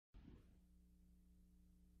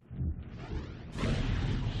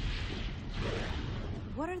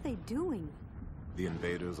What are they doing? The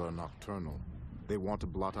invaders are nocturnal. They want to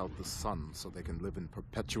blot out the sun so they can live in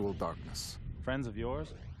perpetual darkness. Friends of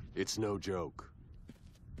yours? It's no joke.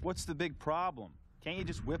 What's the big problem? Can't you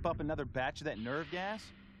just whip up another batch of that nerve gas?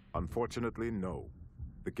 Unfortunately, no.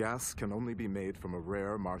 The gas can only be made from a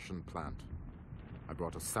rare Martian plant. I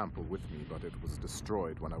brought a sample with me, but it was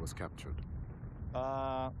destroyed when I was captured.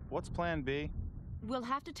 What's plan B? We'll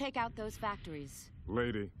have to take out those factories.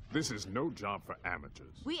 Lady, this is no job for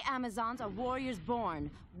amateurs. We Amazons are warriors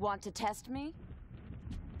born. Want to test me?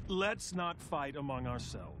 Let's not fight among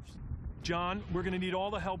ourselves. John, we're gonna need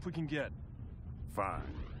all the help we can get.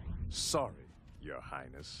 Fine. Sorry, Your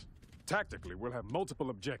Highness. Tactically, we'll have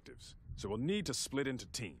multiple objectives, so we'll need to split into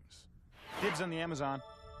teams. Dibs on the Amazon.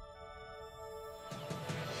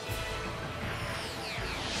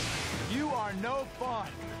 You are no fun!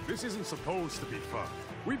 This isn't supposed to be fun.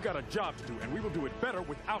 We've got a job to do, and we will do it better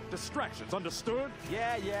without distractions, understood?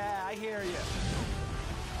 Yeah, I hear you.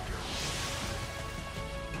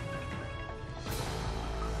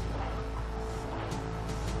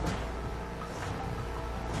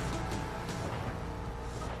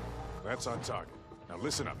 That's our target. Now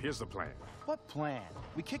listen up, here's the plan. What plan?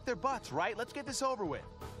 We kicked their butts, right? Let's get this over with.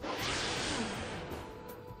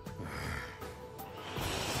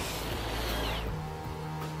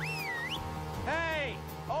 Hey!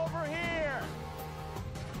 Over here!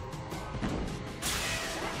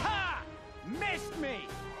 Ha! Missed me!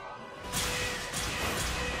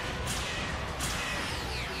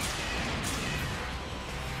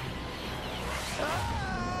 Ah!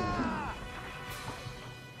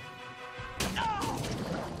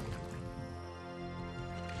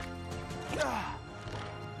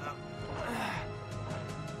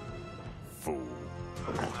 Fool.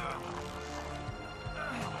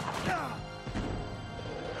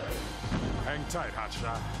 Hang tight,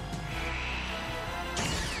 hotshot.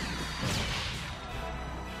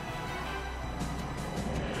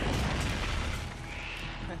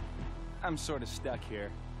 I'm sort of stuck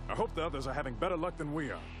here. I hope the others are having better luck than we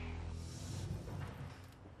are.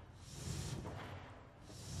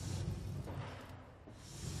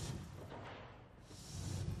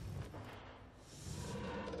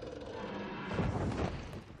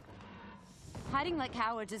 Hiding like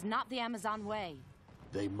cowards is not the Amazon way.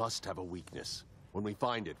 They must have a weakness. When we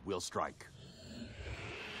find it, we'll strike.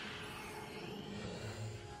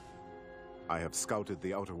 I have scouted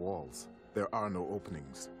the outer walls. There are no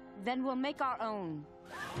openings. Then we'll make our own.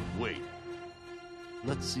 Wait.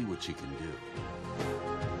 Let's see what she can do.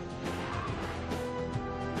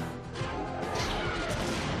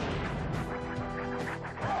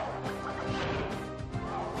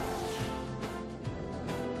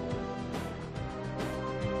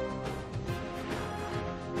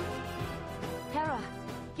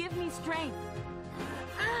 Give me strength.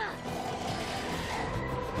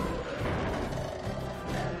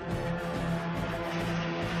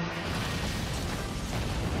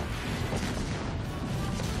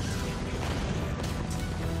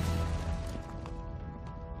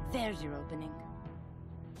 There's your opening.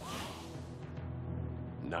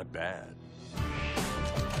 Not bad.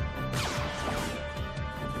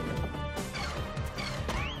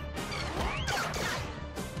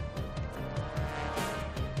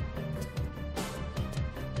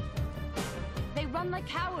 Run like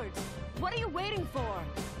cowards. What are you waiting for?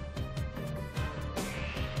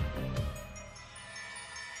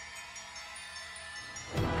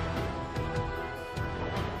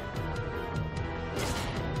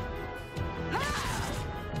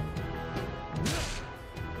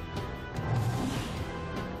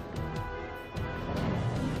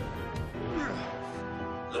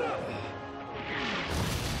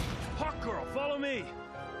 Hawk Girl, follow me!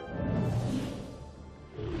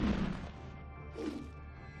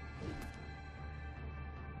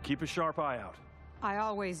 Keep a sharp eye out. I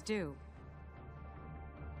always do.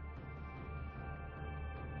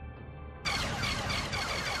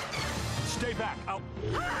 Stay back. I'll...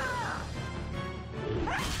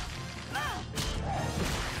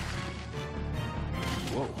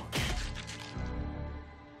 Whoa.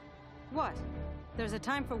 What? There's a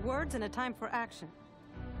time for words and a time for action.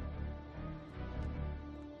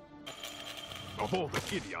 Of all the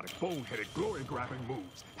idiotic, boneheaded, glory-grabbing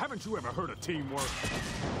moves, haven't you ever heard of teamwork?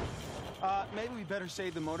 Maybe we better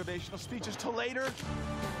save the motivational speeches till later?